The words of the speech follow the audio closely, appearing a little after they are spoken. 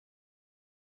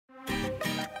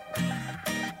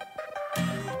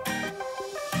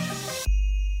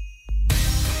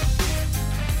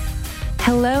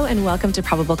Hello and welcome to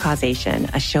Probable Causation,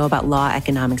 a show about law,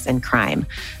 economics, and crime.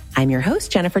 I'm your host,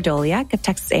 Jennifer Doliak of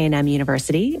Texas A&M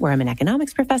University, where I'm an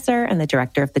economics professor and the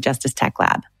director of the Justice Tech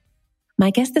Lab.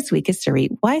 My guest this week is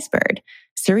Sarit Weisbord.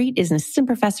 Sarit is an assistant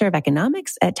professor of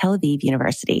economics at Tel Aviv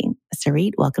University.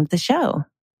 Sarit, welcome to the show.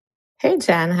 Hey,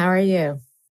 Jen, how are you?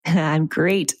 I'm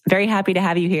great. Very happy to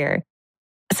have you here.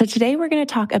 So today we're going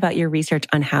to talk about your research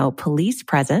on how police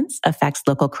presence affects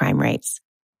local crime rates.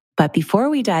 But before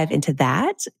we dive into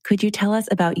that, could you tell us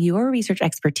about your research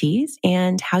expertise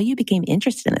and how you became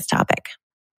interested in this topic?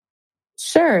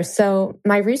 Sure. So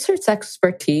my research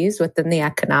expertise within the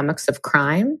economics of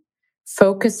crime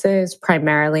focuses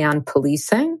primarily on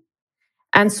policing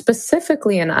and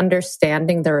specifically in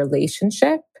understanding the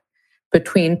relationship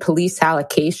between police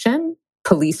allocation,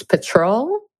 police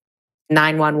patrol,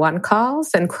 911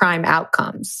 calls, and crime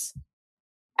outcomes.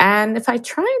 And if I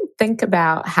try and think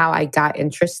about how I got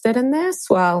interested in this,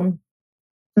 well,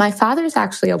 my father's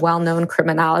actually a well-known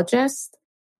criminologist,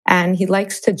 and he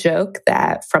likes to joke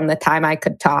that from the time I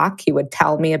could talk, he would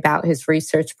tell me about his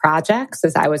research projects,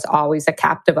 as I was always a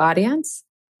captive audience.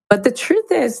 But the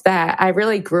truth is that I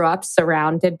really grew up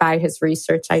surrounded by his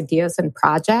research ideas and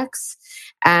projects,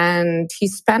 and he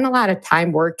spent a lot of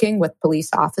time working with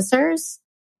police officers.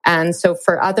 And so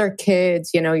for other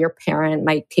kids, your parent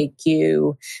might take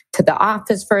you to the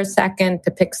office for a second to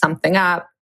pick something up.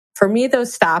 For me,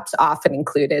 those stops often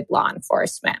included law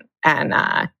enforcement. And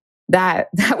that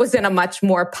was in a much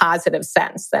more positive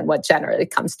sense than what generally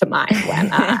comes to mind when.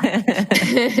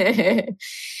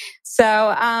 So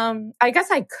I guess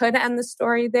I could end the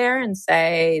story there and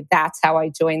say that's how I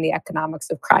joined the economics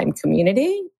of crime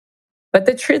community. But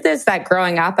the truth is that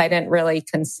growing up, I didn't really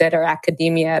consider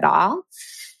academia at all.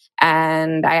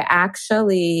 And I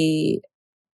actually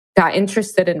got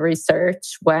interested in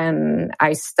research when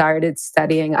I started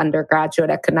studying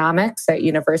undergraduate economics at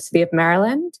University of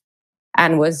Maryland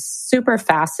and was super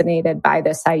fascinated by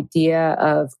this idea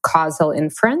of causal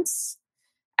inference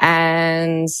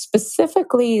and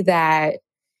specifically that,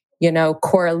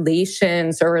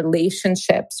 correlations or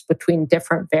relationships between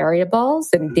different variables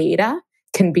and data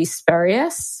can be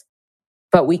spurious,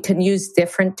 but we can use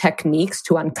different techniques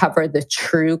to uncover the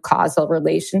true causal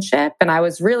relationship. And I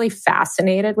was really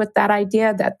fascinated with that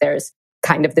idea that there's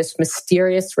kind of this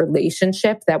mysterious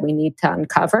relationship that we need to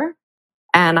uncover.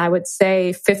 And I would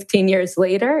say 15 years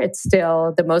later, it's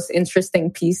still the most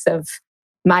interesting piece of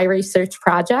my research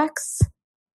projects.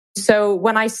 So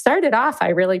when I started off,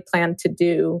 I really planned to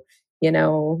do,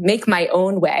 make my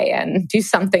own way and do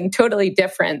something totally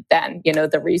different than,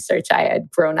 the research I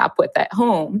had grown up with at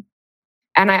home.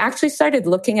 And I actually started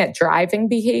looking at driving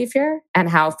behavior and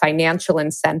how financial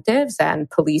incentives and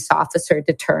police officer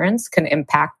deterrence can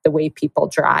impact the way people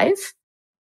drive.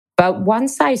 But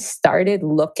once I started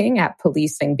looking at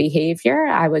policing behavior,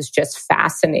 I was just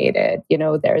fascinated.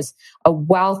 There's a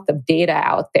wealth of data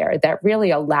out there that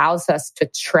really allows us to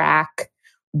track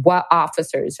what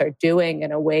officers are doing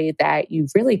in a way that you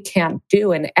really can't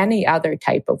do in any other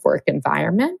type of work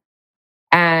environment.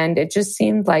 And it just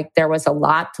seemed like there was a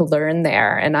lot to learn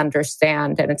there and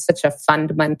understand. And it's such a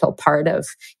fundamental part of,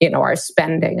 our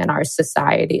spending and our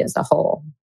society as a whole.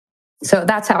 So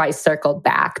that's how I circled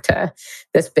back to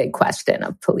this big question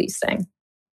of policing.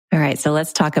 All right, so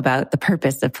let's talk about the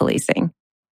purpose of policing.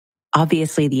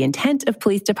 Obviously, the intent of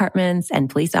police departments and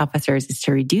police officers is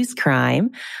to reduce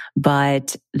crime,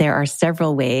 but there are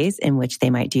several ways in which they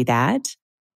might do that.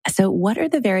 So what are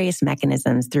the various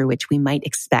mechanisms through which we might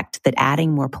expect that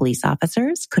adding more police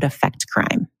officers could affect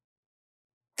crime?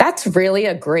 That's really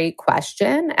a great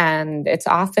question, and it's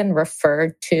often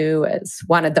referred to as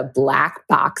one of the black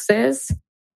boxes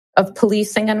of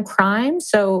policing and crime.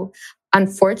 So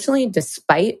unfortunately,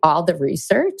 despite all the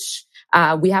research,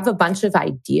 we have a bunch of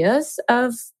ideas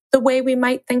of the way we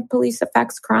might think police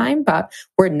affects crime, but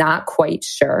we're not quite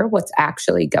sure what's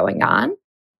actually going on.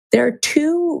 There are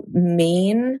two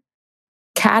main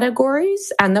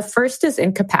categories, and the first is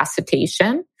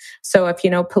incapacitation. So if,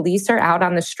 police are out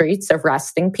on the streets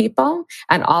arresting people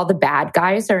and all the bad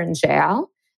guys are in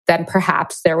jail, then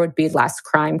perhaps there would be less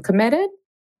crime committed.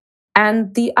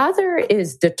 And the other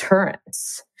is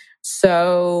deterrence.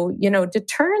 So,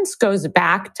 deterrence goes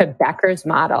back to Becker's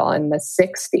model in the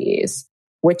 60s,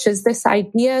 which is this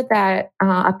idea that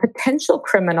a potential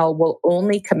criminal will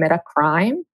only commit a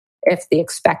crime if the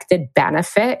expected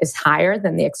benefit is higher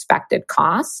than the expected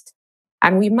cost.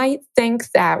 And we might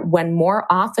think that when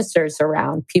more officers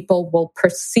around, people will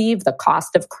perceive the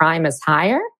cost of crime as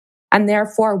higher and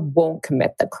therefore won't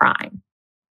commit the crime.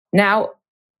 Now,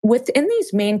 within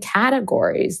these main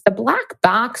categories, the black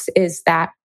box is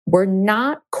that we're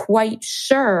not quite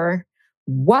sure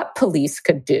what police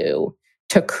could do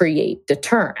to create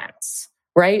deterrence,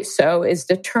 right? So is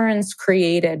deterrence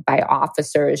created by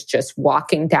officers just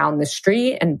walking down the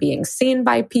street and being seen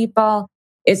by people?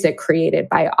 Is it created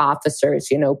by officers,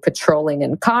 patrolling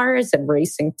in cars and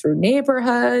racing through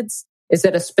neighborhoods? Is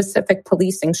it a specific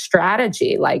policing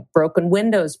strategy like broken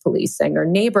windows policing or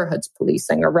neighborhoods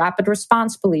policing or rapid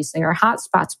response policing or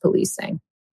hotspots policing?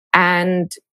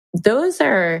 And those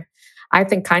are, I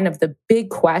think, kind of the big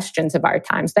questions of our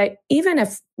times, that even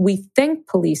if we think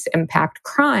police impact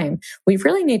crime, we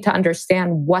really need to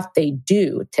understand what they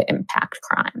do to impact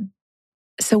crime.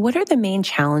 So what are the main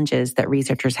challenges that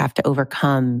researchers have to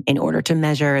overcome in order to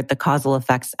measure the causal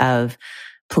effects of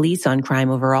police on crime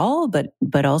overall,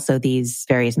 but also these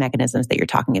various mechanisms that you're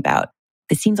talking about?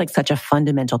 This seems like such a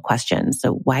fundamental question.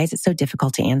 So why is it so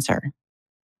difficult to answer?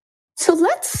 So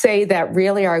let's say that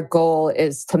really our goal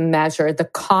is to measure the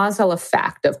causal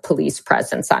effect of police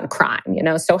presence on crime.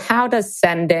 So how does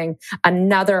sending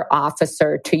another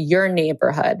officer to your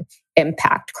neighborhood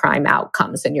impact crime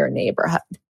outcomes in your neighborhood?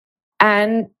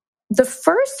 And the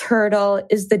first hurdle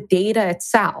is the data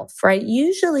itself, right?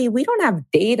 Usually we don't have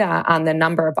data on the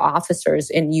number of officers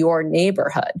in your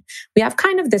neighborhood. We have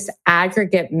kind of this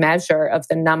aggregate measure of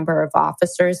the number of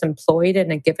officers employed in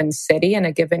a given city in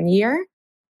a given year.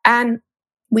 And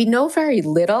we know very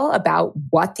little about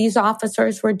what these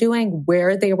officers were doing,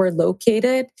 where they were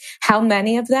located, how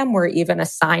many of them were even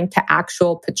assigned to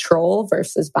actual patrol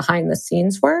versus behind the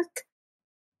scenes work.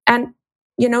 And,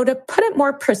 to put it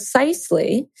more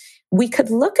precisely, we could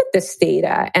look at this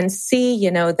data and see,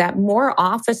 that more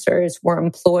officers were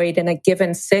employed in a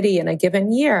given city in a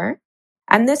given year.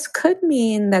 And this could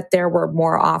mean that there were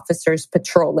more officers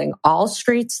patrolling all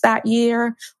streets that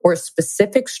year, or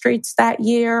specific streets that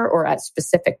year, or at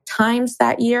specific times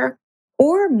that year.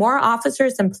 Or more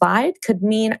officers implied could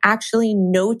mean actually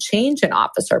no change in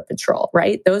officer patrol,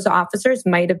 right? Those officers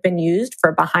might have been used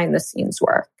for behind the scenes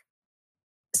work.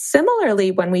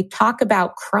 Similarly, when we talk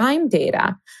about crime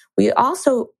data, we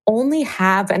also only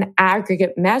have an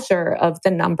aggregate measure of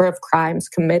the number of crimes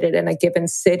committed in a given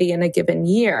city in a given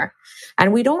year.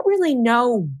 And we don't really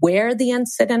know where the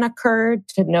incident occurred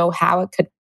to know how it could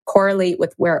correlate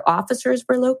with where officers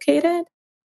were located.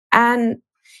 And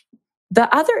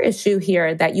the other issue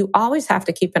here that you always have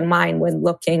to keep in mind when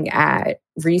looking at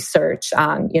research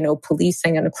on,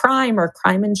 policing and crime or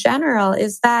crime in general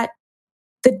is that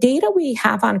the data we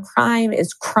have on crime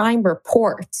is crime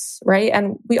reports, right?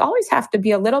 And we always have to be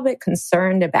a little bit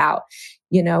concerned about,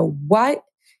 what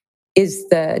is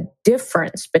the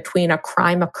difference between a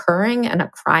crime occurring and a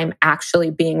crime actually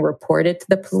being reported to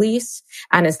the police?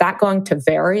 And is that going to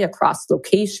vary across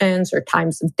locations or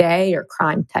times of day or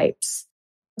crime types?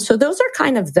 So those are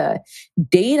kind of the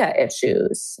data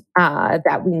issues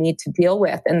that we need to deal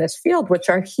with in this field, which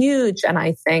are huge. And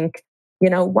I think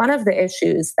one of the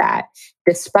issues that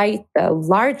despite the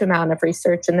large amount of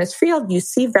research in this field, you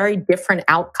see very different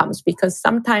outcomes because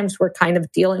sometimes we're kind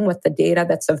of dealing with the data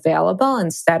that's available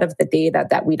instead of the data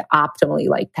that we'd optimally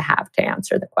like to have to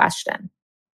answer the question.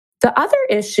 The other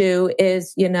issue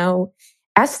is,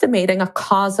 estimating a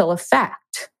causal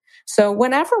effect. So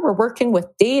whenever we're working with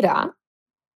data,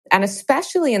 and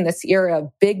especially in this era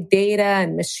of big data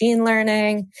and machine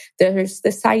learning, there's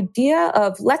this idea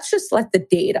of let's just let the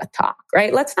data talk,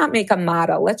 right? Let's not make a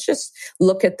model. Let's just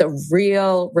look at the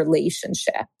real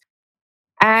relationship.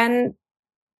 And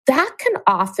that can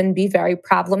often be very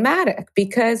problematic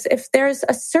because if there's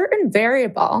a certain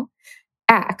variable,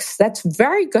 X, that's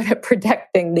very good at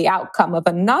predicting the outcome of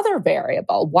another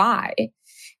variable, Y,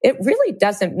 it really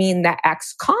doesn't mean that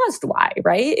X caused Y,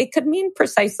 right? It could mean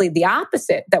precisely the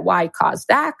opposite, that Y caused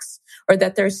X, or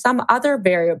that there's some other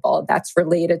variable that's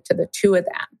related to the two of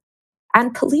them.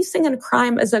 And policing and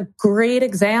crime is a great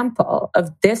example of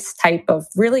this type of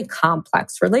really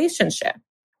complex relationship,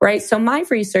 right? So my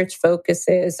research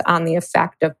focuses on the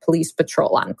effect of police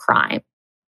patrol on crime.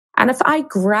 And if I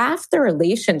graph the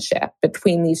relationship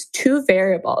between these two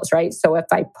variables, right? So if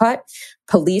I put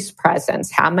police presence,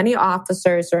 how many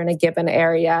officers are in a given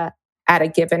area at a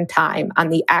given time on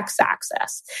the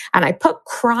x-axis, and I put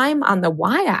crime on the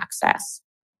y-axis,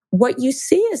 what you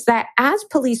see is that as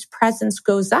police presence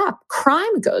goes up,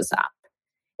 crime goes up.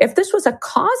 If this was a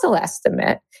causal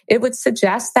estimate, it would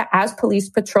suggest that as police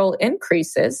patrol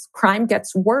increases, crime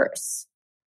gets worse.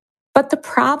 But the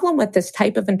problem with this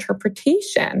type of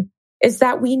interpretation is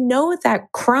that we know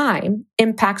that crime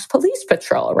impacts police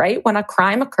patrol, right? When a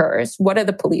crime occurs, what do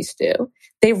the police do?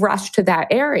 They rush to that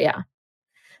area.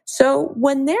 So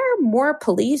when there are more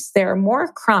police, there are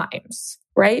more crimes,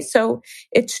 right? So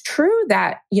it's true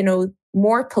that,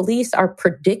 more police are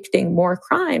predicting more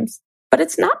crimes. But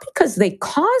it's not because they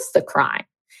caused the crime.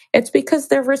 It's because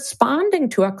they're responding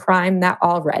to a crime that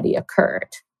already occurred.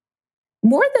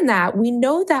 More than that, we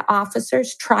know that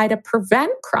officers try to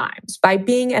prevent crimes by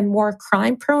being in more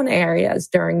crime-prone areas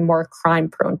during more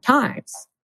crime-prone times.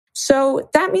 So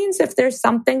that means if there's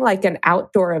something like an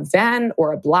outdoor event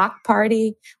or a block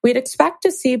party, we'd expect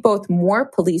to see both more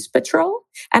police patrol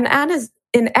and as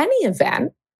in any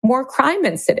event, more crime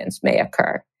incidents may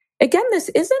occur. Again, this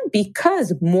isn't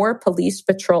because more police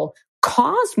patrol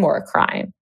cause more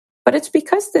crime, but it's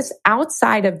because this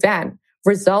outside event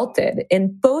resulted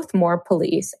in both more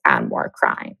police and more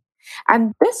crime.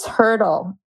 And this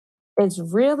hurdle is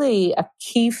really a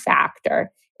key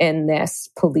factor in this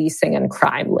policing and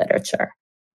crime literature.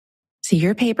 So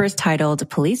your paper is titled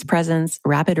Police Presence,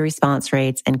 Rapid Response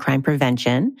Rates, and Crime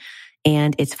Prevention,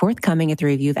 and it's forthcoming at the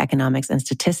Review of Economics and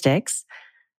Statistics.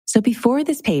 So before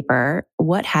this paper,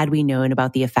 what had we known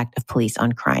about the effect of police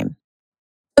on crime?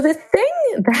 The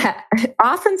thing that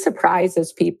often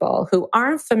surprises people who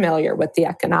aren't familiar with the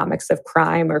economics of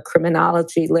crime or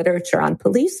criminology literature on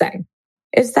policing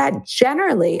is that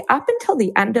generally, up until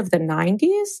the end of the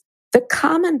 90s, the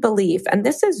common belief, and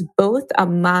this is both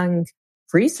among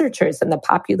researchers and the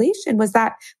population, was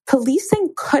that policing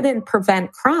couldn't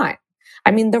prevent crime.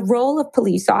 I mean, the role of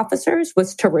police officers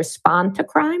was to respond to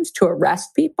crimes, to arrest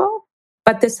people.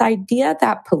 But this idea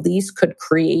that police could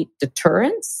create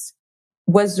deterrence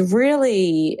was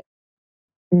really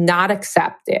not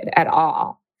accepted at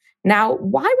all. Now,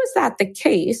 why was that the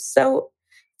case? So,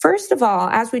 first of all,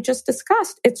 as we just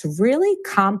discussed, it's really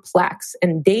complex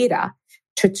in data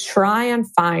to try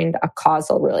and find a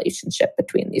causal relationship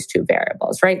between these two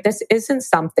variables, right? This isn't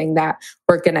something that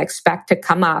we're going to expect to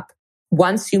come up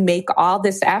once you make all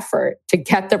this effort to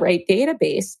get the right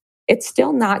database. It's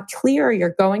still not clear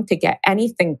you're going to get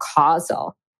anything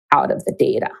causal out of the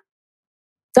data.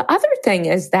 The other thing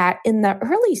is that in the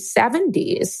early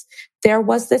 70s, there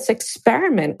was this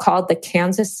experiment called the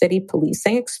Kansas City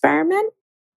Policing Experiment,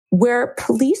 where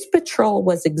police patrol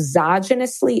was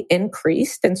exogenously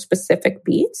increased in specific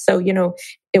beats. So,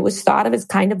 it was thought of as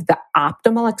kind of the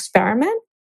optimal experiment,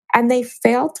 and they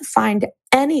failed to find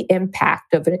any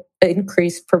impact of an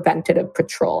increased preventative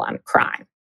patrol on crime.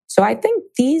 So I think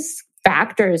these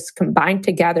factors combined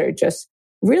together just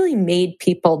really made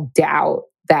people doubt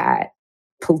that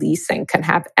policing can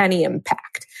have any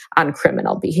impact on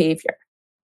criminal behavior.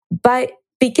 But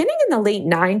beginning in the late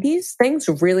 90s, things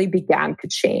really began to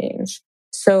change.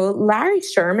 So Larry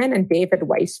Sherman and David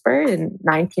Weisberg in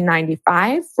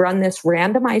 1995 run this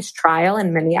randomized trial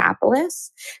in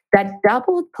Minneapolis that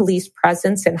doubled police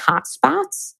presence in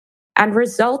hotspots and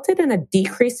resulted in a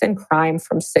decrease in crime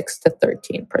from 6 to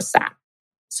 13%.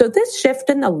 So this shift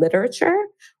in the literature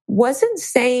wasn't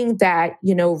saying that,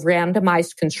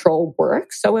 randomized control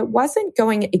works. So it wasn't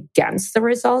going against the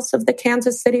results of the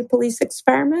Kansas City police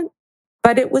experiment,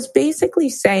 but it was basically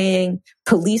saying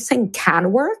policing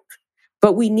can work,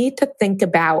 but we need to think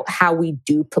about how we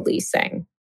do policing.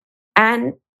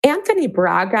 And Anthony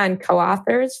Braga and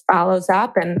co-authors follows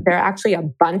up, and there are actually a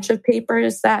bunch of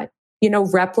papers that,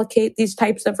 replicate these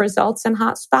types of results in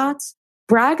hotspots.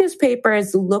 Braga's paper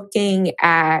is looking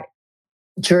at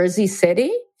Jersey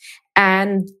City,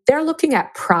 and they're looking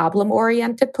at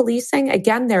problem-oriented policing.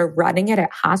 Again, they're running it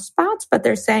at hotspots, but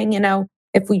they're saying,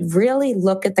 if we really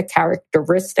look at the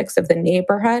characteristics of the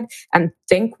neighborhood and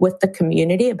think with the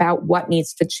community about what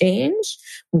needs to change,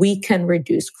 we can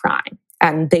reduce crime.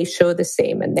 And they show the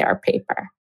same in their paper.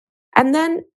 And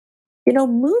then,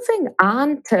 moving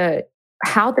on to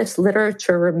how this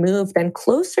literature moved and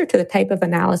closer to the type of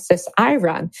analysis I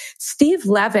run, Steve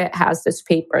Levitt has this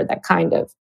paper that kind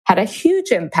of had a huge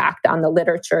impact on the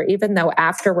literature, even though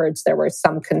afterwards there were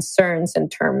some concerns in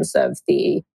terms of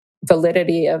the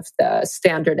validity of the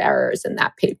standard errors in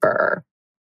that paper,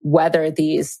 whether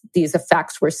these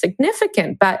effects were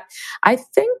significant. But I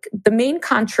think the main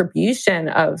contribution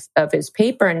of his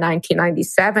paper in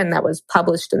 1997 that was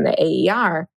published in the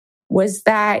AER was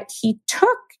that he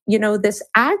took, this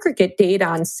aggregate data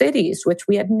on cities, which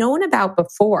we had known about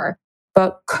before,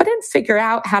 but couldn't figure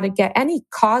out how to get any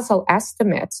causal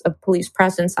estimates of police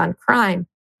presence on crime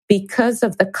because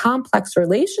of the complex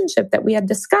relationship that we had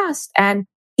discussed. And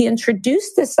he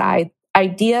introduced this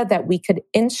idea that we could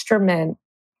instrument,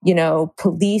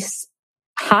 police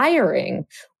hiring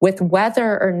with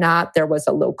whether or not there was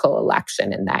a local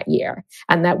election in that year.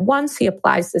 And that once he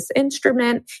applies this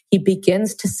instrument, he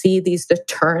begins to see these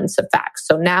deterrence effects.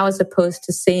 So now, as opposed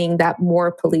to seeing that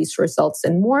more police results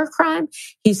in more crime,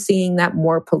 he's seeing that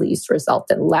more police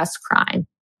result in less crime.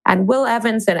 And Will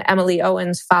Evans and Emily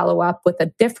Owens follow up with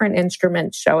a different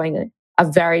instrument showing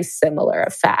a very similar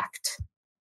effect.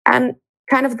 And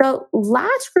kind of the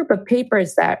last group of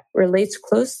papers that relates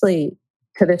closely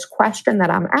to this question that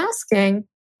I'm asking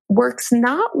works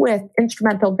not with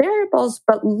instrumental variables,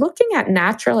 but looking at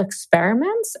natural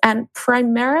experiments and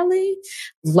primarily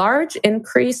large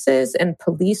increases in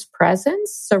police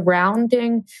presence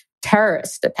surrounding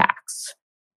terrorist attacks.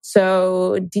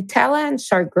 So Ditela and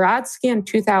Shargradsky in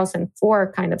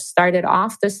 2004 kind of started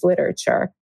off this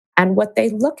literature. And what they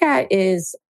look at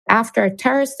is after a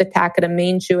terrorist attack at a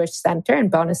main Jewish center in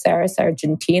Buenos Aires,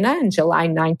 Argentina in July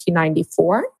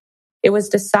 1994, it was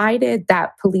decided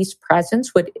that police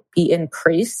presence would be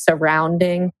increased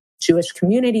surrounding Jewish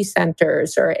community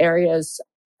centers or areas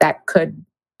that could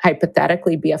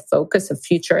hypothetically be a focus of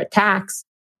future attacks.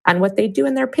 And what they do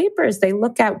in their papers, they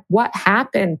look at what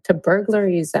happened to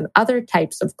burglaries and other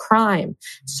types of crime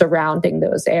surrounding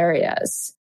those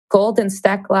areas. Gold and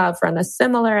Steklov run a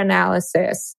similar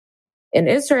analysis in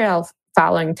Israel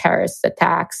following terrorist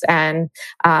attacks, and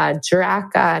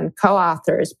Jiraka and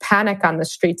co-authors Panic on the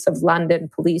Streets of London,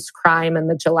 Police Crime, and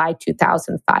the July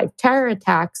 2005 terror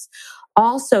attacks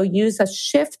also use a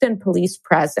shift in police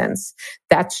presence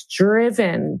that's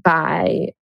driven by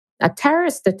a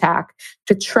terrorist attack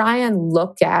to try and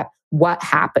look at what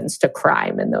happens to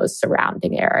crime in those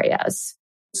surrounding areas.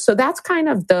 So that's kind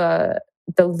of the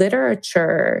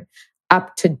literature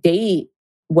up to date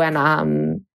when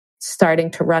I'm starting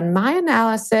to run my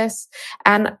analysis.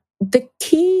 And the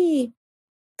key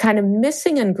kind of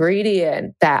missing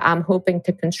ingredient that I'm hoping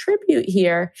to contribute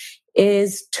here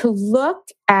is to look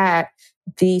at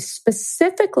the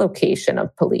specific location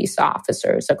of police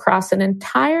officers across an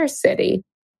entire city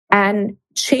and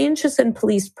changes in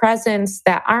police presence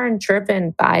that aren't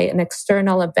driven by an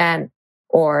external event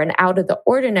or an out of the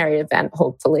ordinary event,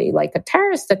 hopefully like a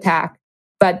terrorist attack,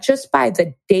 but just by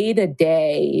the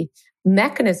day-to-day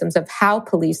mechanisms of how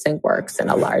policing works in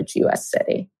a large U.S.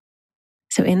 city.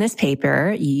 So in this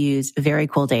paper, you use very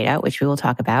cool data, which we will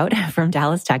talk about, from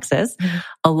Dallas, Texas,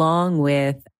 along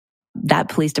with that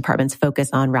police department's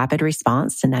focus on rapid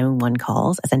response to 911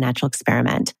 calls as a natural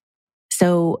experiment.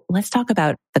 So let's talk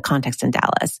about the context in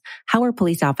Dallas. How are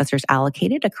police officers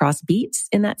allocated across beats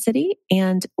in that city?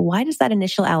 And why does that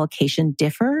initial allocation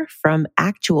differ from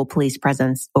actual police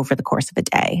presence over the course of a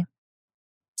day?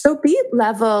 So beat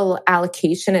level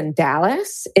allocation in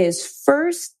Dallas is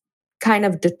first kind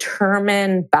of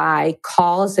determined by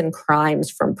calls and crimes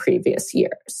from previous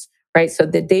years, right? So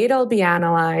the data will be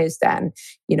analyzed and,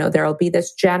 there will be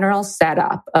this general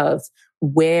setup of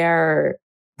where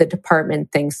the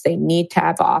department thinks they need to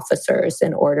have officers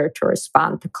in order to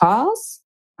respond to calls.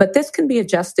 But this can be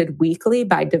adjusted weekly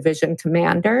by division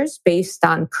commanders based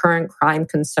on current crime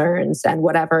concerns and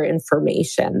whatever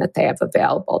information that they have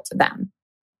available to them.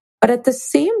 But at the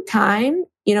same time,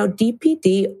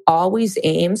 DPD always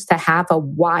aims to have a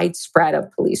wide spread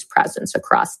of police presence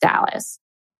across Dallas.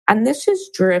 And this is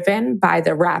driven by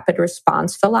the rapid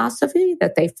response philosophy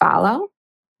that they follow,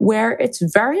 where it's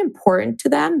very important to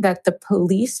them that the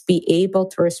police be able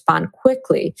to respond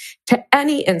quickly to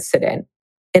any incident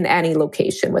in any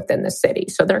location within the city.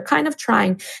 So they're kind of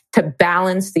trying to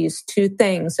balance these two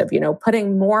things of,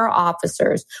 putting more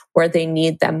officers where they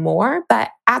need them more, but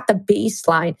at the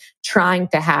baseline, trying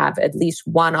to have at least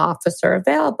one officer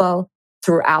available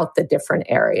throughout the different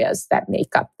areas that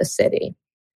make up the city.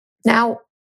 Now,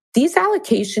 these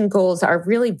allocation goals are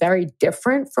really very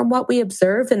different from what we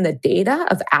observe in the data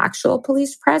of actual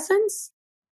police presence.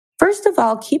 First of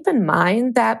all, keep in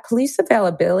mind that police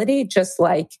availability, just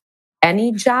like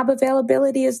any job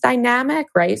availability, is dynamic,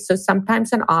 right? So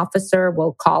sometimes an officer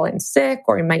will call in sick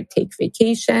or he might take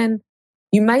vacation.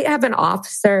 You might have an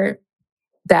officer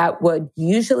that would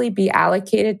usually be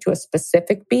allocated to a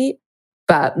specific beat,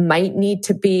 but might need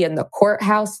to be in the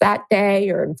courthouse that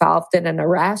day or involved in an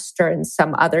arrest or in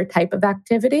some other type of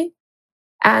activity.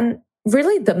 And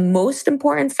really the most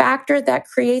important factor that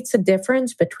creates a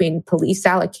difference between police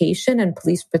allocation and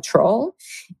police patrol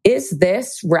is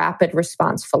this rapid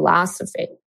response philosophy,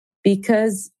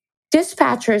 because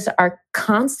dispatchers are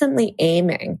constantly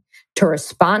aiming to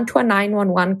respond to a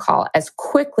 911 call as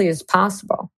quickly as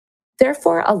possible.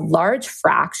 Therefore, a large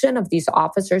fraction of these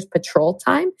officers' patrol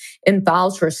time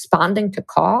involves responding to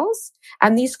calls,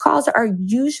 and these calls are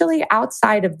usually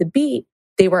outside of the beat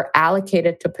they were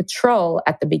allocated to patrol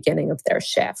at the beginning of their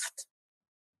shift.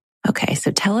 Okay, so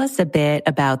tell us a bit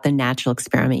about the natural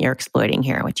experiment you're exploiting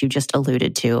here, which you just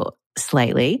alluded to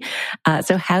slightly.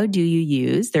 So how do you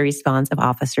use the response of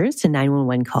officers to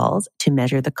 911 calls to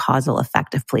measure the causal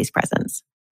effect of police presence?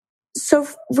 So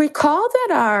recall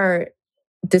that our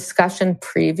discussion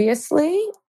previously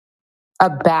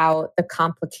about the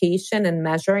complication in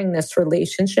measuring this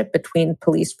relationship between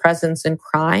police presence and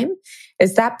crime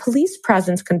is that police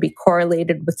presence can be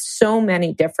correlated with so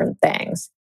many different things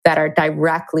that are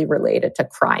directly related to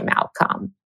crime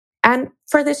outcome. And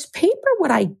for this paper,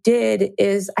 what I did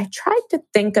is I tried to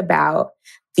think about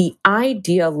the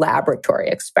ideal laboratory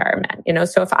experiment.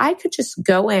 So if I could just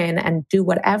go in and do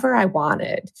whatever I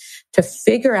wanted to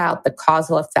figure out the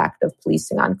causal effect of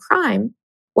policing on crime,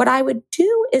 what I would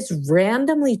do is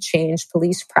randomly change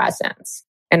police presence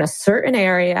in a certain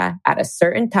area at a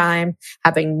certain time,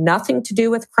 having nothing to do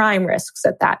with crime risks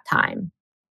at that time.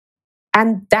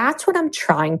 And that's what I'm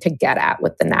trying to get at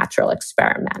with the natural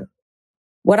experiment.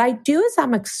 What I do is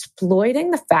I'm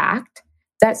exploiting the fact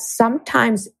that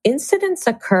sometimes incidents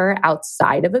occur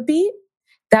outside of a beat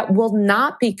that will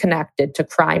not be connected to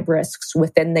crime risks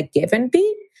within the given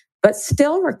beat, but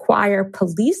still require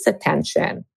police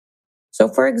attention. So,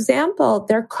 for example,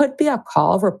 there could be a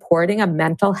call reporting a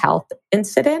mental health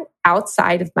incident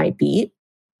outside of my beat.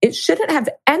 It shouldn't have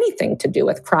anything to do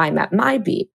with crime at my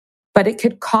beat, but it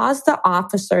could cause the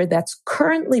officer that's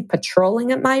currently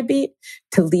patrolling at my beat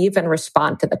to leave and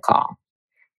respond to the call.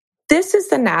 This is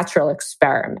the natural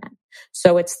experiment.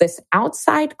 So it's this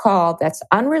outside call that's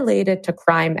unrelated to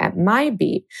crime at my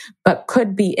beat, but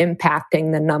could be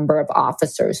impacting the number of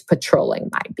officers patrolling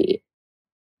my beat.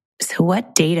 So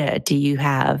what data do you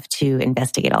have to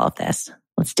investigate all of this?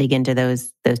 Let's dig into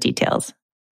those details.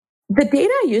 The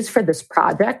data I used for this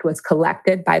project was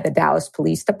collected by the Dallas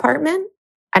Police Department,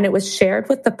 and it was shared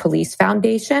with the Police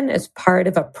Foundation as part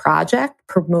of a project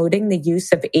promoting the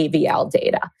use of AVL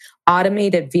data,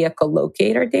 automated vehicle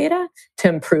locator data, to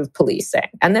improve policing.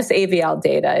 And this AVL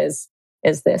data is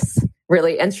this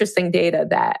really interesting data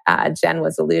that Jen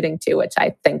was alluding to, which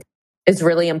I think is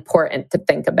really important to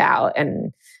think about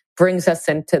and brings us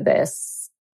into this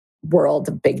world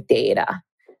of big data.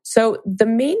 So the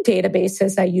main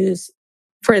databases I use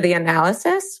for the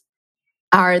analysis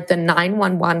are the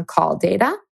 911 call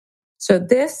data. So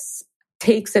this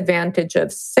takes advantage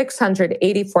of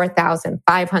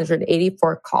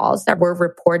 684,584 calls that were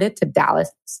reported to Dallas,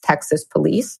 Texas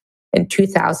police in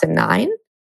 2009.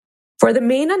 For the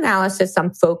main analysis,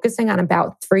 I'm focusing on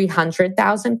about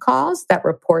 300,000 calls that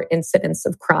report incidents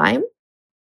of crime.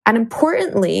 And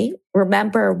importantly,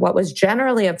 remember what was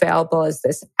generally available as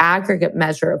this aggregate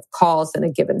measure of calls in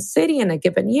a given city in a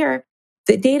given year.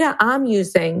 The data I'm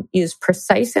using use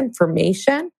precise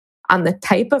information on the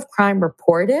type of crime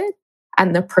reported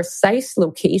and the precise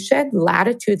location,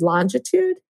 latitude,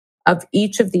 longitude of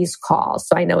each of these calls.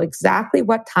 So I know exactly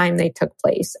what time they took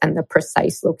place and the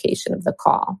precise location of the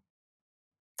call.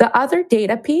 The other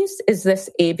data piece is this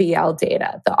AVL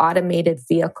data, the automated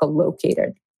vehicle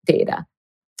locator data.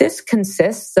 This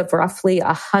consists of roughly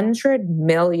 100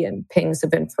 million pings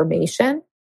of information.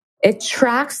 It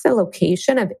tracks the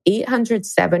location of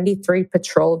 873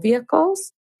 patrol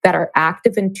vehicles that are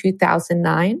active in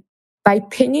 2009 by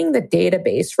pinging the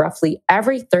database roughly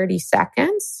every 30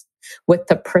 seconds with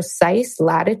the precise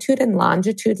latitude and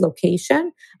longitude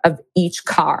location of each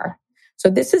car. So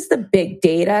this is the big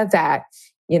data that,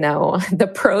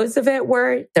 the pros of it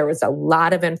were there was a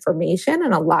lot of information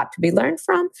and a lot to be learned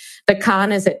from. The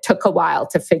con is it took a while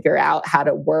to figure out how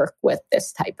to work with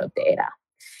this type of data.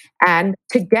 And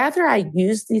together, I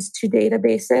used these two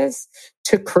databases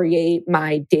to create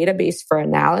my database for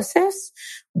analysis,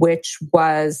 which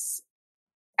was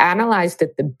analyzed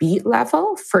at the beat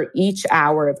level for each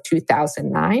hour of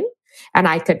 2009. And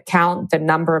I could count the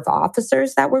number of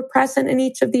officers that were present in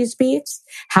each of these beats,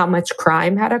 how much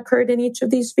crime had occurred in each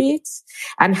of these beats,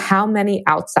 and how many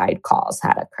outside calls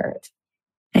had occurred.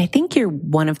 I think you're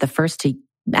one of the first to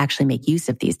actually make use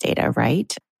of these data,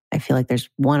 right? I feel like there's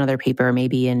one other paper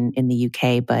maybe in the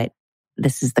UK, but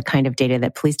this is the kind of data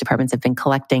that police departments have been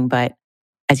collecting. But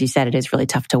as you said, it is really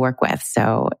tough to work with.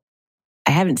 So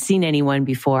I haven't seen anyone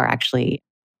before actually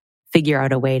figure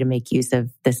out a way to make use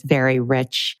of this very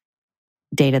rich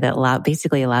data that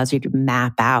basically allows you to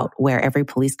map out where every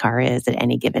police car is at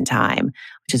any given time,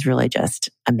 which is really just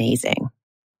amazing.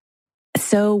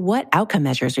 So what outcome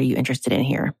measures are you interested in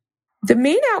here? The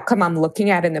main outcome I'm looking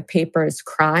at in the paper is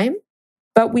crime,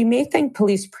 but we may think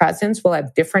police presence will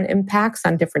have different impacts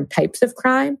on different types of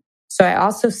crime. So I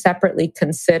also separately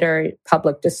consider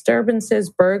public disturbances,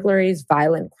 burglaries,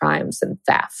 violent crimes, and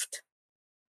theft.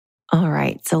 All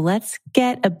right, so let's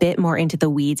get a bit more into the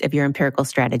weeds of your empirical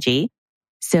strategy.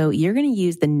 So you're going to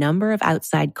use the number of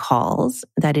outside calls,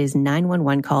 that is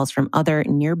 911 calls from other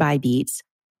nearby beats,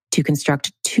 to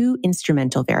construct two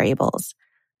instrumental variables.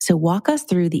 So walk us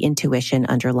through the intuition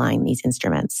underlying these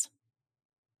instruments.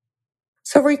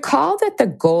 So recall that the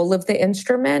goal of the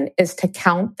instrument is to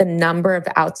count the number of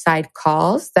outside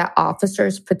calls that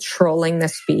officers patrolling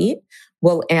this beat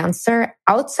will answer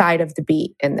outside of the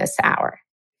beat in this hour.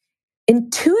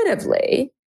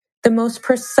 Intuitively, the most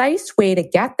precise way to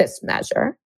get this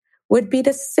measure would be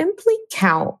to simply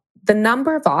count the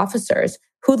number of officers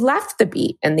who left the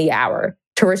beat in the hour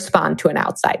to respond to an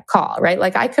outside call, right?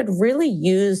 Like I could really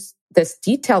use this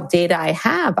detailed data I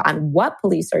have on what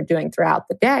police are doing throughout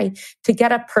the day to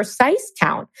get a precise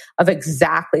count of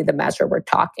exactly the measure we're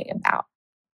talking about.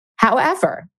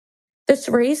 However, this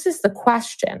raises the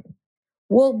question,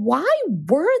 well, why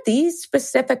were these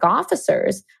specific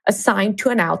officers assigned to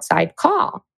an outside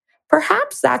call?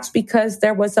 Perhaps that's because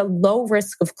there was a low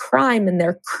risk of crime in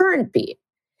their current beat.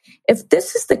 If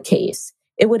this is the case,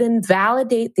 it would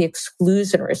invalidate the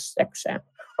exclusion restriction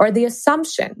or the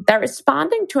assumption that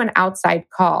responding to an outside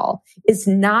call is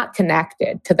not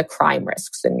connected to the crime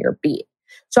risks in your beat.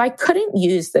 So I couldn't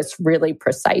use this really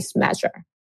precise measure.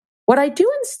 What I do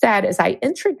instead is I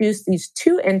introduce these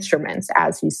two instruments,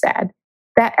 as you said,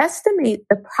 that estimate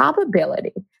the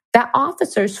probability that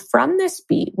officers from this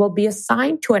beat will be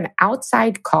assigned to an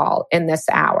outside call in this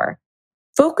hour,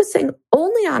 focusing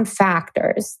only on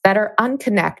factors that are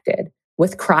unconnected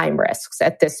with crime risks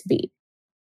at this beat.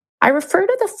 I refer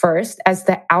to the first as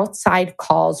the outside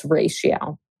calls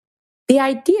ratio. The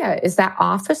idea is that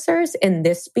officers in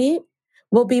this beat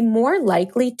will be more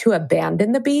likely to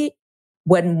abandon the beat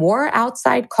when more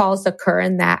outside calls occur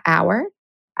in that hour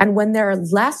and when there are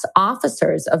less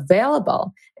officers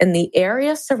available in the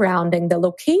area surrounding the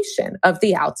location of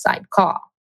the outside call.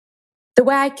 The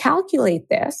way I calculate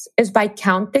this is by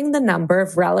counting the number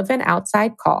of relevant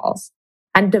outside calls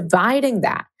and dividing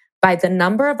that by the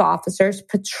number of officers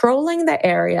patrolling the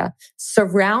area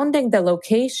surrounding the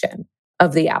location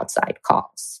of the outside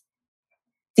calls.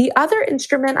 The other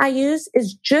instrument I use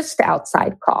is just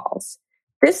outside calls.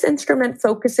 This instrument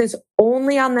focuses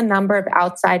only on the number of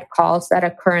outside calls that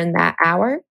occur in that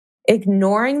hour,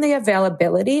 ignoring the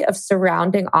availability of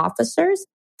surrounding officers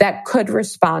that could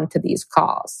respond to these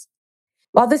calls.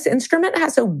 While this instrument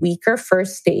has a weaker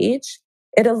first stage,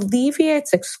 it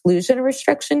alleviates exclusion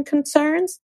restriction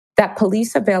concerns that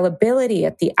police availability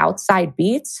at the outside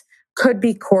beats could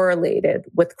be correlated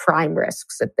with crime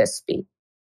risks at this beat.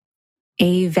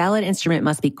 A valid instrument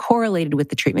must be correlated with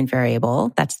the treatment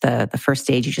variable. That's the first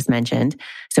stage you just mentioned.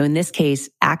 So in this case,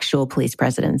 actual police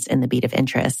presence in the beat of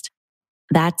interest.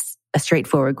 That's a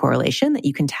straightforward correlation that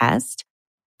you can test.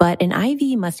 But an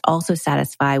IV must also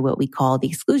satisfy what we call the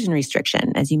exclusion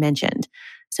restriction, as you mentioned.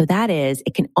 So that is,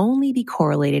 it can only be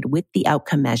correlated with the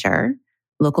outcome measure,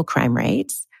 local crime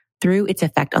rates, through its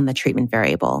effect on the treatment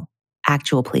variable,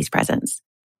 actual police presence.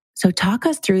 So talk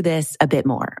us through this a bit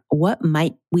more. What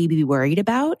might we be worried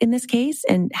about in this case?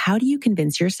 And how do you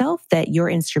convince yourself that your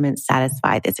instruments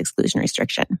satisfy this exclusion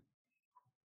restriction?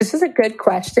 This is a good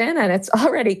question, and it's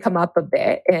already come up a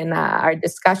bit in our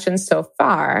discussion so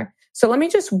far. So let me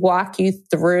just walk you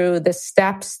through the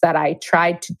steps that I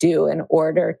tried to do in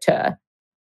order to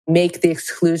make the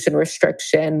exclusion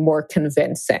restriction more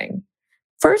convincing.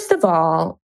 First of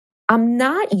all, I'm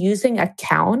not using a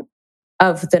count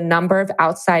of the number of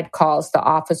outside calls the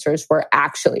officers were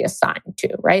actually assigned to,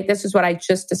 right? This is what I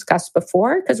just discussed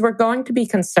before, because we're going to be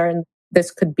concerned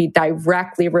this could be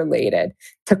directly related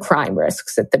to crime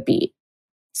risks at the beat.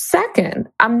 Second,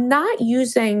 I'm not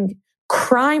using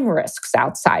crime risks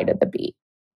outside of the beat.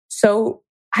 So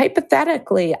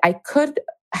hypothetically, I could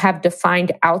have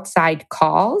defined outside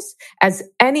calls as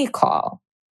any call,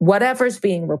 whatever's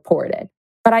being reported.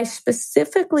 But I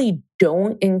specifically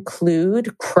don't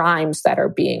include crimes that are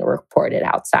being reported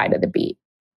outside of the beat.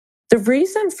 The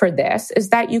reason for this is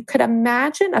that you could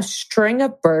imagine a string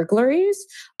of burglaries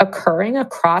occurring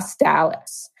across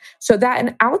Dallas, so that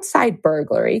an outside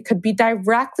burglary could be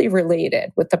directly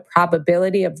related with the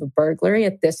probability of a burglary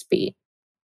at this beat.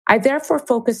 I therefore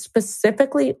focus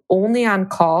specifically only on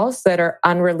calls that are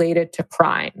unrelated to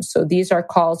crime. So these are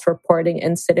calls reporting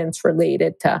incidents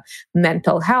related to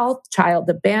mental health, child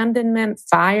abandonment,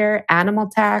 fire, animal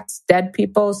attacks, dead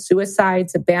people,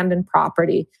 suicides, abandoned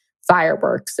property,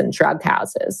 fireworks, and drug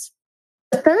houses.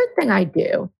 The third thing I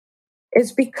do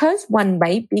is because one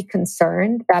might be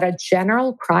concerned that a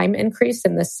general crime increase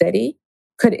in the city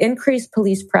could increase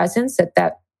police presence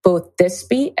at both this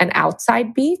beat and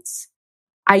outside beats,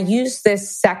 I use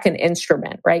this second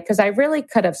instrument, right? Because I really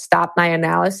could have stopped my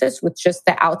analysis with just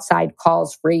the outside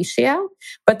calls ratio.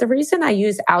 But the reason I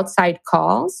use outside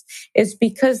calls is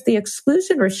because the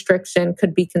exclusion restriction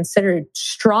could be considered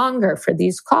stronger for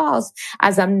these calls,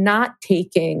 as I'm not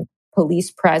taking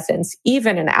police presence,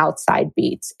 even in outside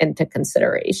beats, into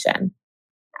consideration.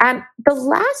 And the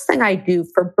last thing I do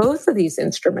for both of these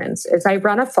instruments is I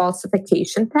run a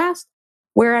falsification test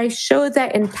where I show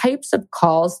that in types of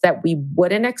calls that we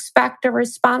wouldn't expect a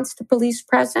response to police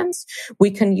presence,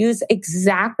 we can use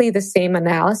exactly the same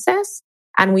analysis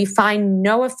and we find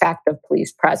no effect of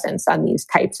police presence on these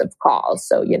types of calls.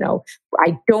 So,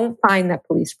 I don't find that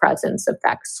police presence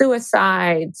affects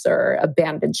suicides or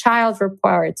abandoned child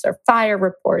reports or fire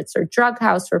reports or drug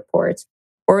house reports.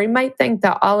 Or we might think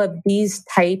that all of these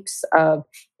types of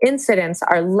incidents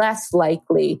are less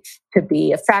likely to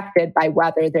be affected by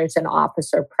whether there's an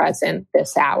officer present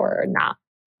this hour or not.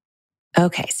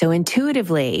 Okay, so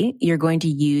intuitively, you're going to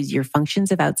use your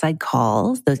functions of outside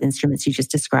calls, those instruments you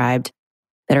just described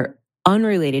that are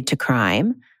unrelated to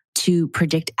crime, to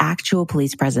predict actual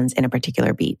police presence in a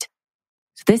particular beat.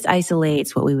 So this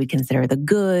isolates what we would consider the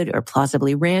good or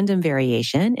plausibly random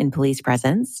variation in police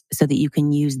presence so that you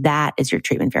can use that as your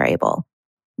treatment variable.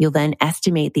 You'll then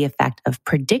estimate the effect of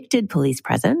predicted police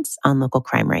presence on local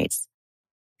crime rates.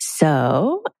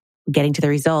 So, getting to the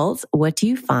results, what do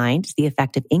you find is the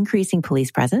effect of increasing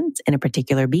police presence in a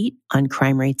particular beat on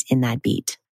crime rates in that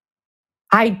beat?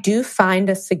 I do find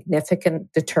a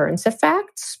significant deterrence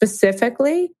effect,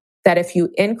 specifically that if you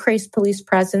increase police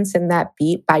presence in that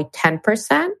beat by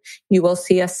 10%, you will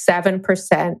see a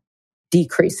 7%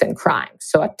 decrease in crime.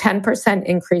 So a 10%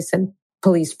 increase in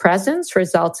police presence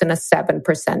results in a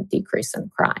 7% decrease in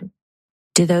crime.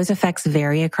 Do those effects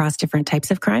vary across different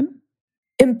types of crime?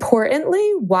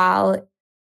 Importantly,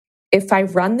 if I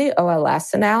run the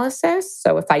OLS analysis,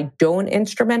 so if I don't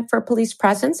instrument for police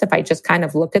presence, if I just kind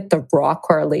of look at the raw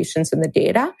correlations in the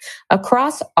data,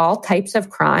 across all types of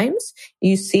crimes,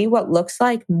 you see what looks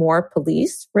like more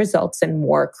police results in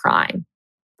more crime.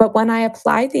 But when I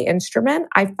apply the instrument,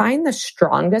 I find the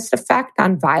strongest effect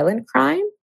on violent crime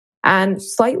and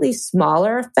slightly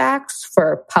smaller effects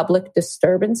for public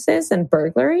disturbances and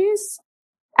burglaries.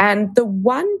 And the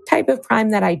one type of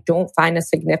crime that I don't find a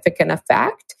significant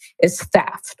effect is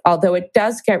theft, although it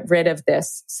does get rid of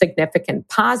this significant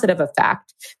positive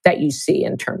effect that you see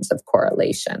in terms of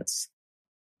correlations.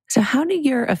 So how do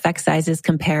your effect sizes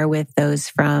compare with those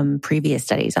from previous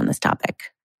studies on this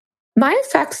topic? My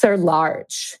effects are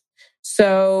large.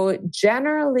 So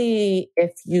generally,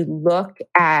 if you look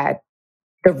at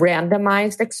the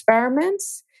randomized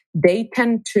experiments, they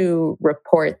tend to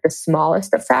report the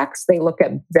smallest effects. They look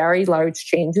at very large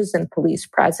changes in police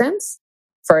presence.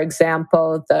 For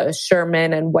example, the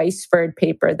Sherman and Weisford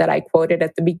paper that I quoted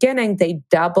at the beginning, they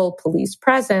double police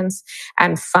presence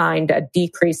and find a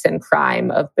decrease in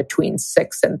crime of between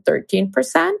 6 and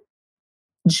 13%.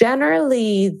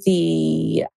 Generally,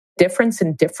 the difference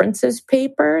in differences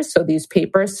papers, so these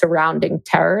papers surrounding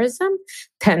terrorism,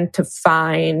 tend to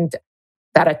find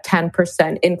that a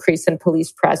 10% increase in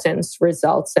police presence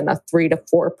results in a 3 to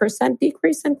 4%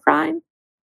 decrease in crime.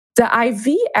 The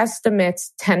IV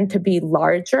estimates tend to be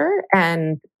larger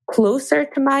and closer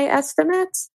to my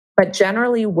estimates, but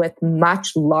generally with much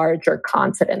larger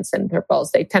confidence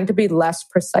intervals. They tend to be less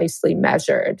precisely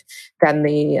measured than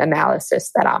the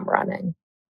analysis that I'm running.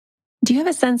 Do you have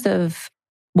a sense of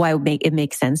why it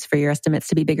makes sense for your estimates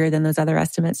to be bigger than those other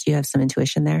estimates? Do you have some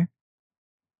intuition there?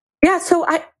 Yeah, so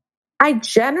I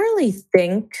generally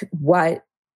think what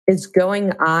is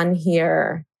going on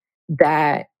here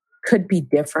that could be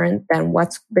different than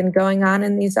what's been going on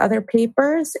in these other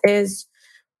papers is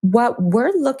what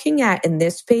we're looking at in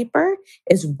this paper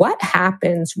is what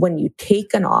happens when you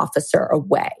take an officer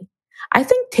away. I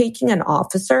think taking an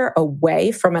officer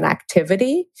away from an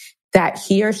activity that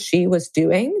he or she was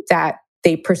doing that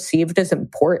they perceived as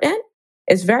important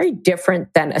is very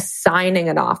different than assigning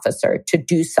an officer to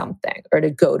do something or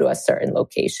to go to a certain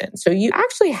location. So you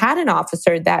actually had an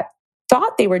officer that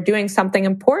thought they were doing something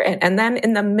important. And then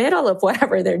in the middle of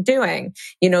whatever they're doing,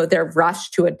 they're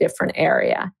rushed to a different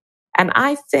area. And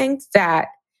I think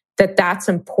that's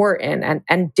important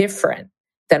and different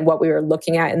than what we were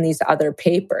looking at in these other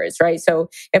papers, right? So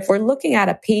if we're looking at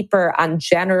a paper on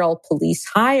general police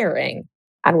hiring,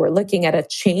 and we're looking at a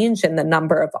change in the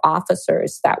number of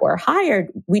officers that were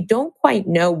hired, we don't quite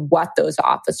know what those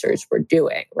officers were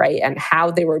doing, right? And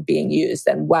how they were being used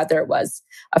and whether it was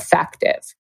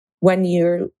effective. When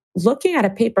you're looking at a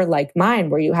paper like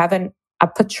mine, where you have a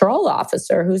patrol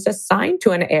officer who's assigned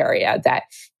to an area that,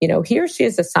 he or she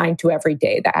is assigned to every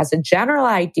day, that has a general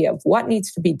idea of what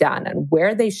needs to be done and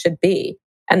where they should be,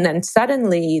 and then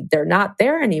suddenly they're not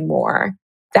there anymore,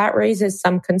 that raises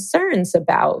some concerns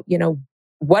about,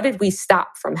 what did we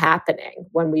stop from happening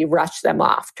when we rushed them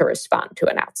off to respond to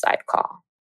an outside call?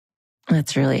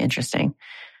 That's really interesting.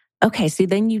 Okay, so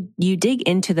then you dig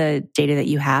into the data that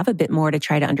you have a bit more to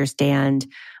try to understand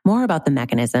more about the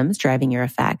mechanisms driving your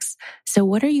effects. So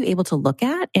what are you able to look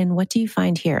at and what do you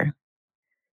find here?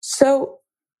 So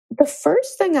the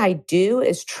first thing I do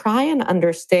is try and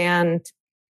understand,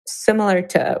 similar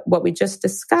to what we just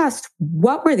discussed,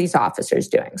 what were these officers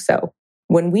doing? So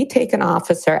when we take an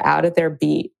officer out of their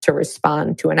beat to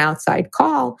respond to an outside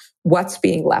call, what's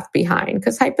being left behind?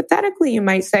 Because hypothetically, you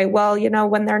might say, well,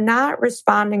 when they're not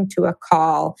responding to a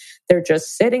call, they're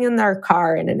just sitting in their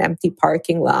car in an empty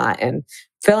parking lot and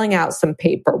filling out some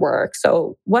paperwork.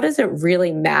 So what does it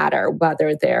really matter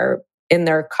whether they're in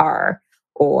their car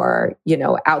or,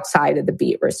 outside of the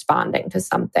beat responding to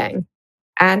something?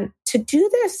 And to do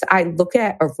this, I look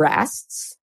at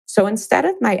arrests. So instead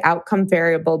of my outcome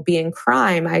variable being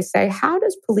crime, I say, how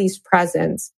does police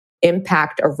presence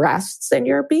impact arrests in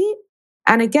your beat?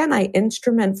 And again, I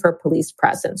instrument for police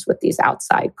presence with these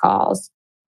outside calls.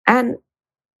 And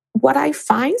what I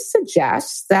find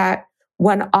suggests that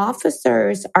when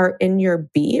officers are in your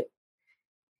beat,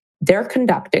 they're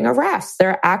conducting arrests.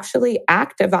 They're actually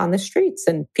active on the streets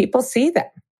and people see them.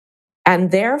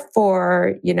 And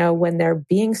therefore, when they're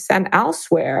being sent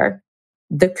elsewhere,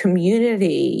 the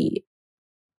community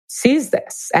sees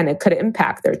this and it could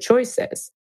impact their choices.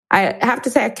 I have to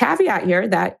say a caveat here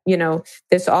that,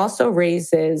 this also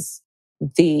raises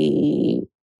the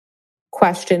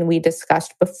question we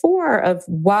discussed before of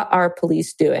what are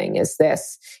police doing? Is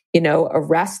this,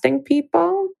 arresting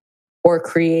people or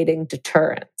creating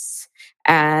deterrence?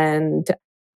 And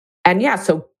yeah,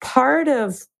 so part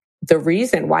of the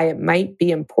reason why it might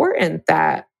be important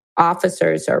that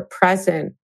officers are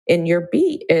present in your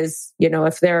beat is,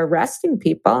 if they're arresting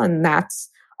people and that's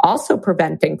also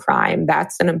preventing crime,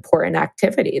 that's an important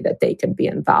activity that they can be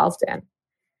involved in.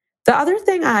 The other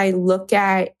thing I look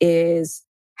at is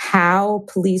how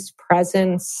police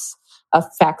presence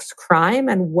affects crime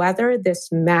and whether this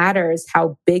matters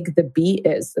how big the beat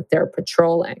is that they're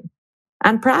patrolling.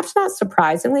 And perhaps not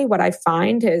surprisingly, what I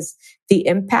find is the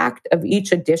impact of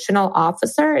each additional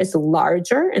officer is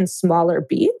larger in smaller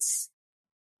beats.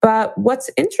 But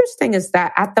what's interesting is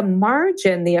that at the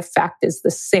margin, the effect is the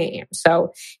same.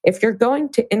 So if you're going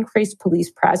to increase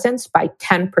police presence by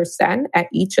 10% at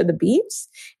each of the beats,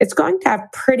 it's going to have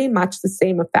pretty much the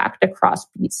same effect across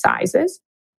beat sizes.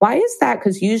 Why is that?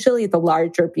 Because usually the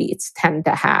larger beats tend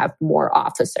to have more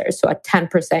officers. So a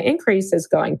 10% increase is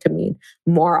going to mean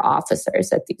more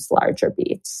officers at these larger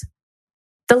beats.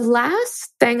 The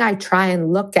last thing I try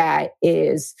and look at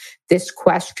is this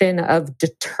question of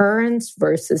deterrence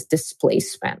versus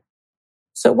displacement.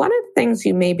 So one of the things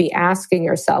you may be asking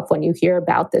yourself when you hear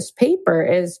about this paper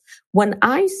is, when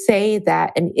I say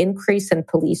that an increase in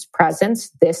police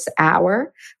presence this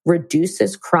hour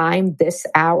reduces crime this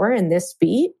hour in this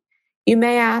beat, you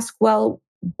may ask, well,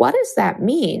 what does that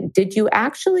mean? Did you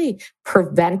actually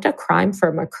prevent a crime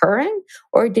from occurring?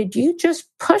 Or did you just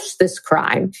push this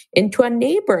crime into a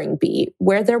neighboring beat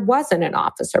where there wasn't an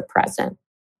officer present?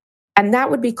 And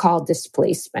that would be called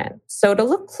displacement. So to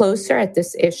look closer at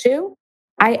this issue,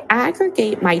 I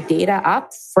aggregate my data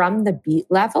up from the beat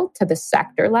level to the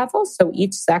sector level. So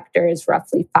each sector is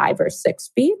roughly 5 or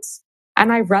 6 beats.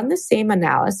 And I run the same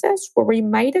analysis where we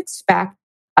might expect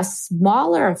a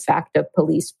smaller effect of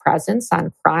police presence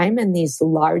on crime in these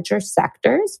larger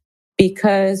sectors,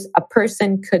 because a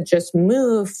person could just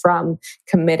move from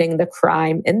committing the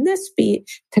crime in this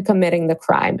beat to committing the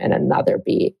crime in another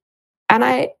beat. And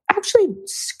I actually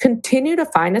continue to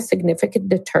find a significant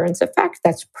deterrence effect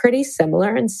that's pretty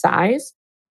similar in size.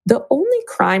 The only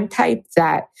crime type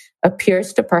that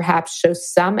appears to perhaps show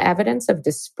some evidence of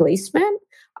displacement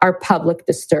are public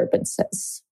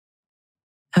disturbances.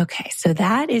 Okay, so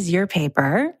that is your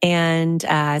paper. And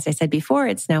as I said before,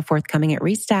 it's now forthcoming at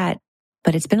Restat,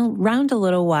 but it's been around a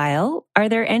little while. Are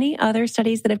there any other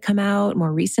studies that have come out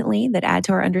more recently that add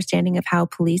to our understanding of how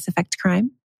police affect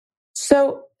crime?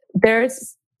 So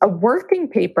there's a working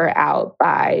paper out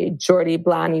by Jordi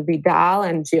Blani Vidal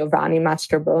and Giovanni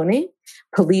Mastrobuoni,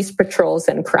 Police Patrols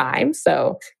and Crime.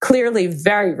 So clearly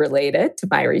very related to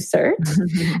my research.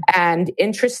 And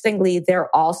interestingly,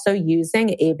 they're also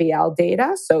using AVL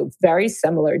data. So very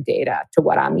similar data to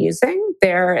what I'm using.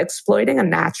 They're exploiting a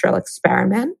natural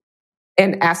experiment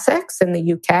in Essex in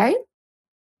the UK.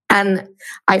 And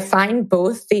I find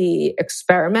both the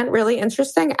experiment really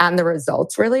interesting and the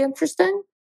results really interesting.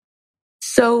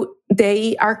 So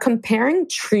they are comparing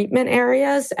treatment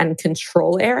areas and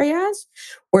control areas,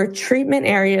 where treatment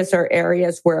areas are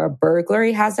areas where a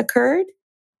burglary has occurred.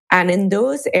 And in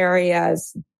those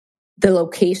areas, the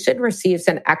location receives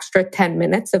an extra 10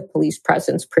 minutes of police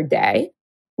presence per day,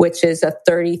 which is a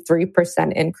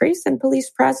 33% increase in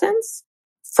police presence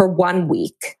for 1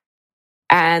 week.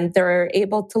 And they're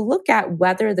able to look at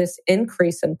whether this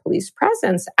increase in police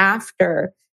presence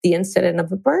after the incident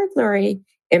of a burglary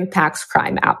impacts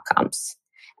crime outcomes.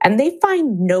 And they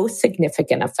find no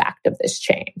significant effect of this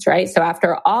change, right? So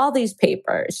after all these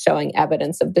papers showing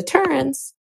evidence of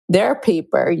deterrence, their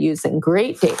paper using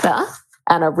great data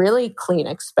and a really clean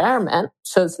experiment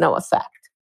shows no effect.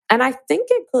 And I think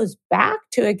it goes back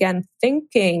to, again,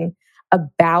 thinking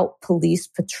about police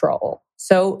patrol.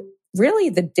 So really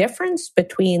the difference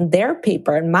between their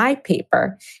paper and my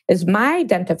paper is my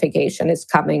identification is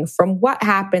coming from what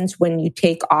happens when you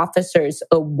take officers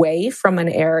away from an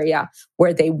area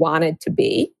where they wanted to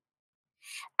be.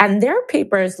 And their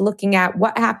paper is looking at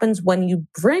what happens when you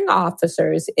bring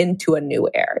officers into a new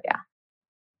area.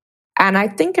 And I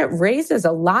think it raises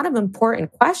a lot of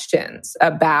important questions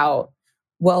about,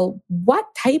 well, what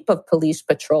type of police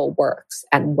patrol works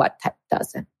and what type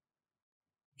doesn't?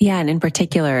 Yeah, and in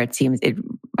particular, it seems it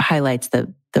highlights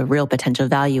the real potential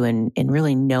value in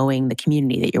really knowing the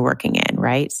community that you're working in,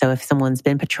 right? So if someone's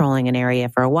been patrolling an area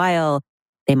for a while,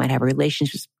 they might have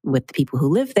relationships with the people who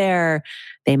live there.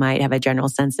 They might have a general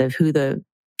sense of who the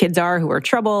kids are who are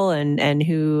trouble and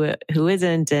who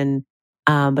isn't. And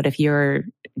but if you're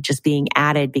just being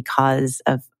added because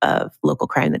of local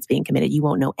crime that's being committed, you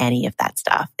won't know any of that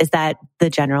stuff. Is that the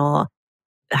general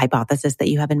hypothesis that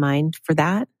you have in mind for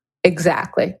that?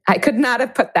 Exactly. I could not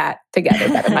have put that together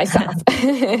better myself.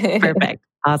 Perfect.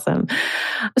 Awesome.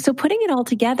 So putting it all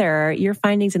together, your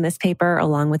findings in this paper,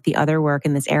 along with the other work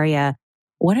in this area,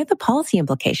 what are the policy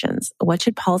implications? What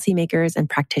should policymakers and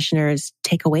practitioners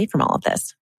take away from all of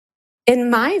this? In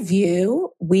my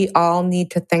view, we all need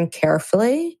to think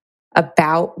carefully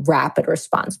about rapid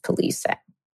response policing.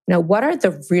 Now, what are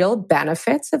the real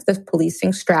benefits of this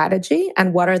policing strategy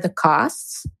and what are the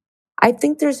costs? I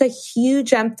think there's a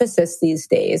huge emphasis these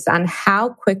days on how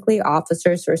quickly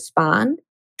officers respond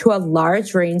to a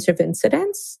large range of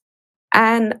incidents.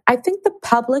 And I think the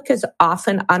public is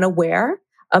often unaware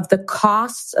of the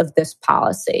costs of this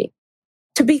policy.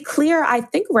 To be clear, I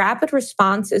think rapid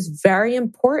response is very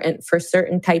important for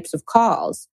certain types of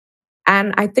calls.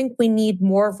 And I think we need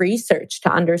more research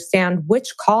to understand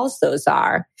which calls those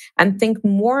are and think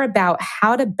more about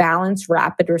how to balance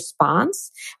rapid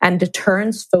response and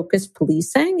deterrence-focused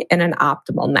policing in an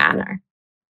optimal manner.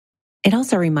 It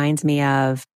also reminds me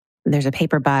of, there's a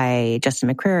paper by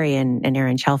Justin McCrary and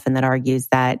Aaron Chalfin that argues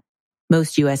that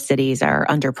most U.S. cities are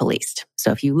under-policed.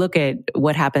 So if you look at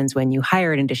what happens when you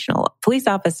hire an additional police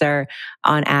officer,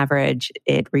 on average,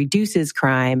 it reduces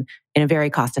crime in a very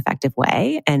cost-effective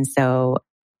way. And so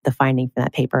the finding from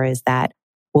that paper is that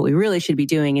what we really should be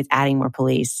doing is adding more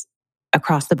police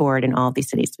across the board in all of these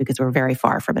cities because we're very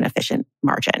far from an efficient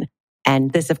margin.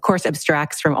 And this, of course,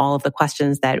 abstracts from all of the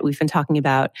questions that we've been talking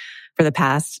about for the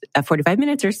past 45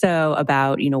 minutes or so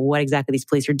about, what exactly these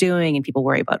police are doing, and people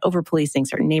worry about over-policing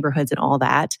certain neighborhoods and all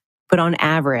that. But on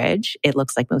average, it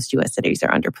looks like most U.S. cities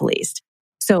are under-policed.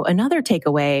 So another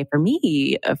takeaway for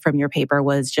me from your paper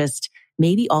was just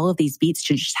maybe all of these beats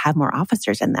should just have more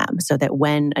officers in them so that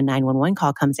when a 911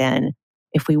 call comes in,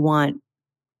 if we want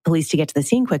police to get to the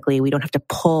scene quickly, we don't have to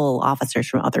pull officers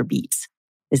from other beats.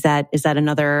 Is that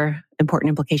another important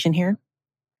implication here?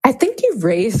 I think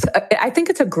I think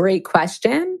it's a great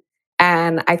question.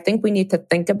 And I think we need to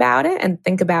think about it and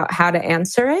think about how to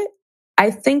answer it.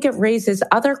 I think it raises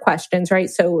other questions, right?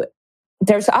 So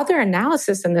there's other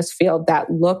analysis in this field that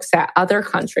looks at other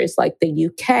countries like the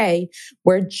UK,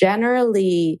 where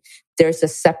generally there's a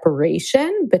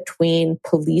separation between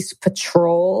police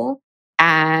patrol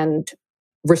and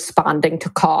responding to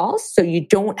calls. So you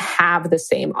don't have the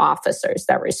same officers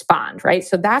that respond, right?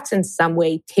 So that's in some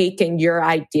way taking your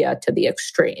idea to the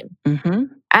extreme. Mm-hmm.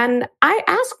 And I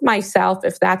ask myself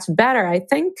if that's better. I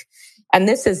think, and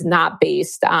this is not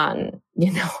based on,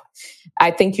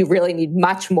 I think you really need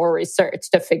much more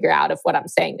research to figure out if what I'm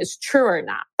saying is true or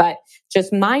not. But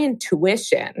just my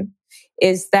intuition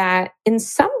is that in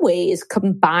some ways,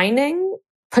 combining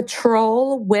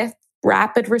patrol with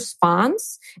rapid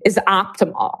response is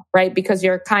optimal, right? Because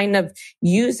you're kind of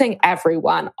using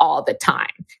everyone all the time.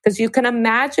 Because you can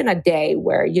imagine a day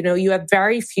where, you have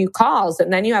very few calls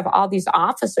and then you have all these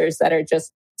officers that are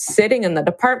just sitting in the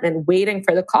department waiting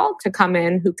for the call to come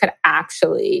in who could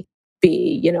actually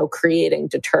be, creating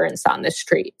deterrence on the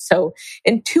street. So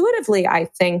intuitively, I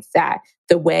think that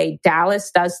the way Dallas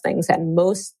does things and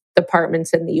most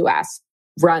departments in the US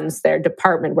runs their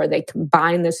department where they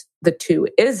combine the two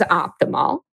is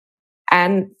optimal.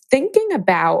 And thinking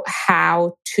about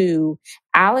how to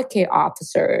allocate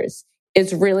officers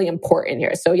is really important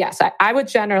here. So yes, I would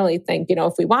generally think,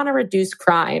 if we want to reduce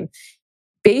crime,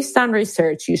 based on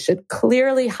research, you should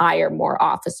clearly hire more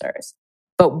officers.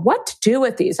 But what to do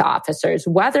with these officers,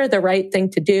 whether the right thing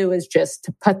to do is just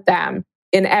to put them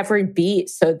in every beat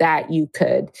so that you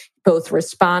could both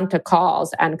respond to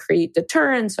calls and create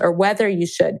deterrence, or whether you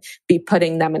should be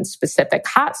putting them in specific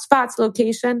hotspots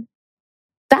location,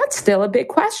 that's still a big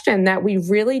question that we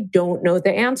really don't know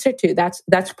the answer to.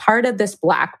 That's part of this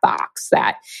black box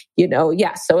that,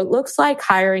 yes, so it looks like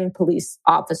hiring police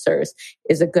officers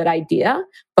is a good idea,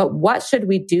 but what should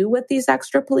we do with these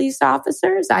extra police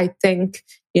officers? I think,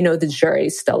 the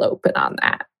jury's still open on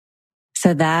that.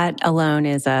 So that alone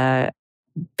is a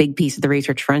big piece of the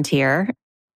research frontier.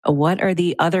 What are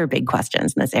the other big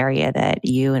questions in this area that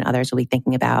you and others will be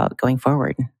thinking about going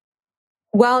forward?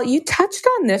 Well, you touched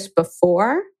on this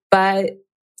before, but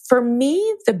for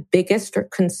me, the biggest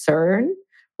concern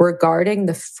regarding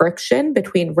the friction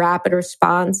between rapid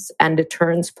response and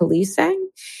deterrence policing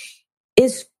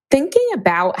is thinking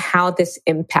about how this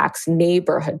impacts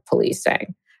neighborhood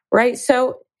policing, right?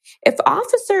 So if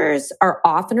officers are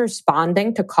often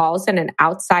responding to calls in an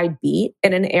outside beat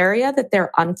in an area that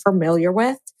they're unfamiliar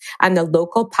with and the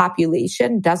local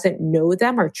population doesn't know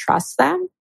them or trust them,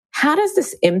 how does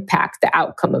this impact the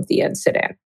outcome of the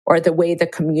incident or the way the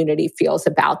community feels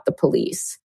about the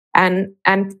police? And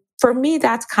for me,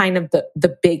 that's kind of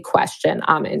the big question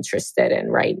I'm interested in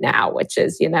right now, which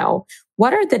is,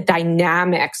 what are the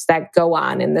dynamics that go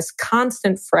on in this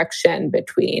constant friction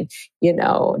between,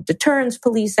 deterrence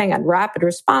policing and rapid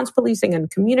response policing and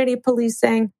community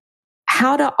policing?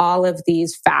 How do all of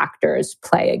these factors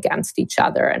play against each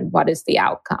other, and what is the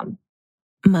outcome?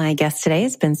 My guest today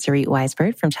has been Sarit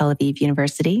Weisbord from Tel Aviv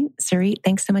University. Sarit,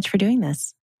 thanks so much for doing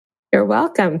this. You're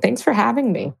welcome. Thanks for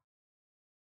having me.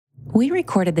 We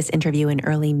recorded this interview in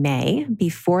early May,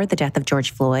 before the death of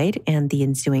George Floyd and the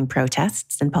ensuing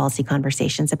protests and policy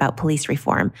conversations about police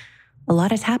reform. A lot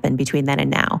has happened between then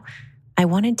and now. I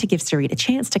wanted to give Sarit a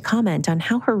chance to comment on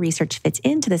how her research fits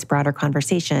into this broader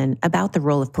conversation about the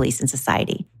role of police in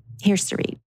society. Here's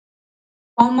Sarit.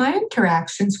 While my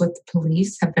interactions with the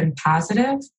police have been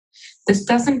positive, this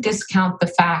doesn't discount the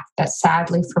fact that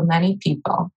sadly for many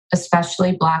people,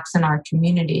 especially Blacks in our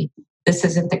community, this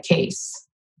isn't the case.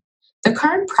 The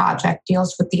current project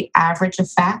deals with the average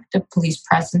effect of police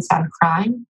presence on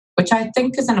crime, which I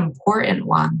think is an important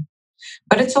one.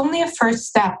 But it's only a first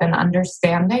step in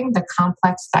understanding the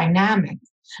complex dynamic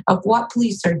of what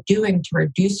police are doing to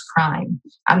reduce crime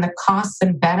and the costs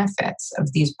and benefits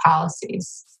of these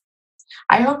policies.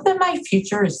 I hope that my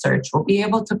future research will be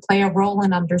able to play a role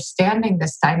in understanding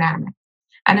this dynamic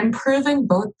and improving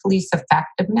both police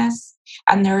effectiveness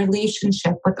and their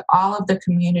relationship with all of the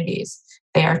communities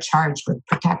they are charged with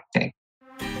protecting.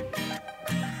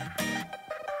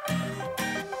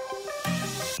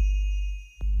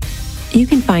 You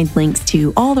can find links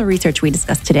to all the research we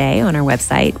discussed today on our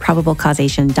website,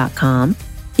 probablecausation.com.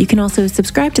 You can also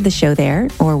subscribe to the show there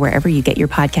or wherever you get your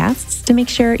podcasts to make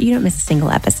sure you don't miss a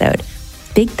single episode.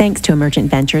 Big thanks to Emergent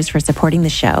Ventures for supporting the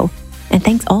show. And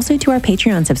thanks also to our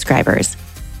Patreon subscribers.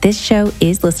 This show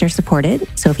is listener supported,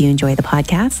 so if you enjoy the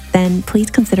podcast, then please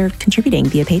consider contributing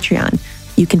via Patreon.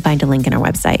 You can find a link on our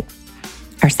website.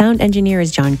 Our sound engineer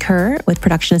is John Kerr, with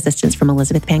production assistance from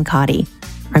Elizabeth Pancotti.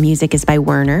 Our music is by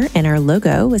Werner, and our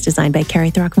logo was designed by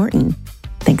Carrie Throckmorton.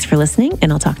 Thanks for listening,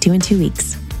 and I'll talk to you in 2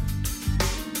 weeks.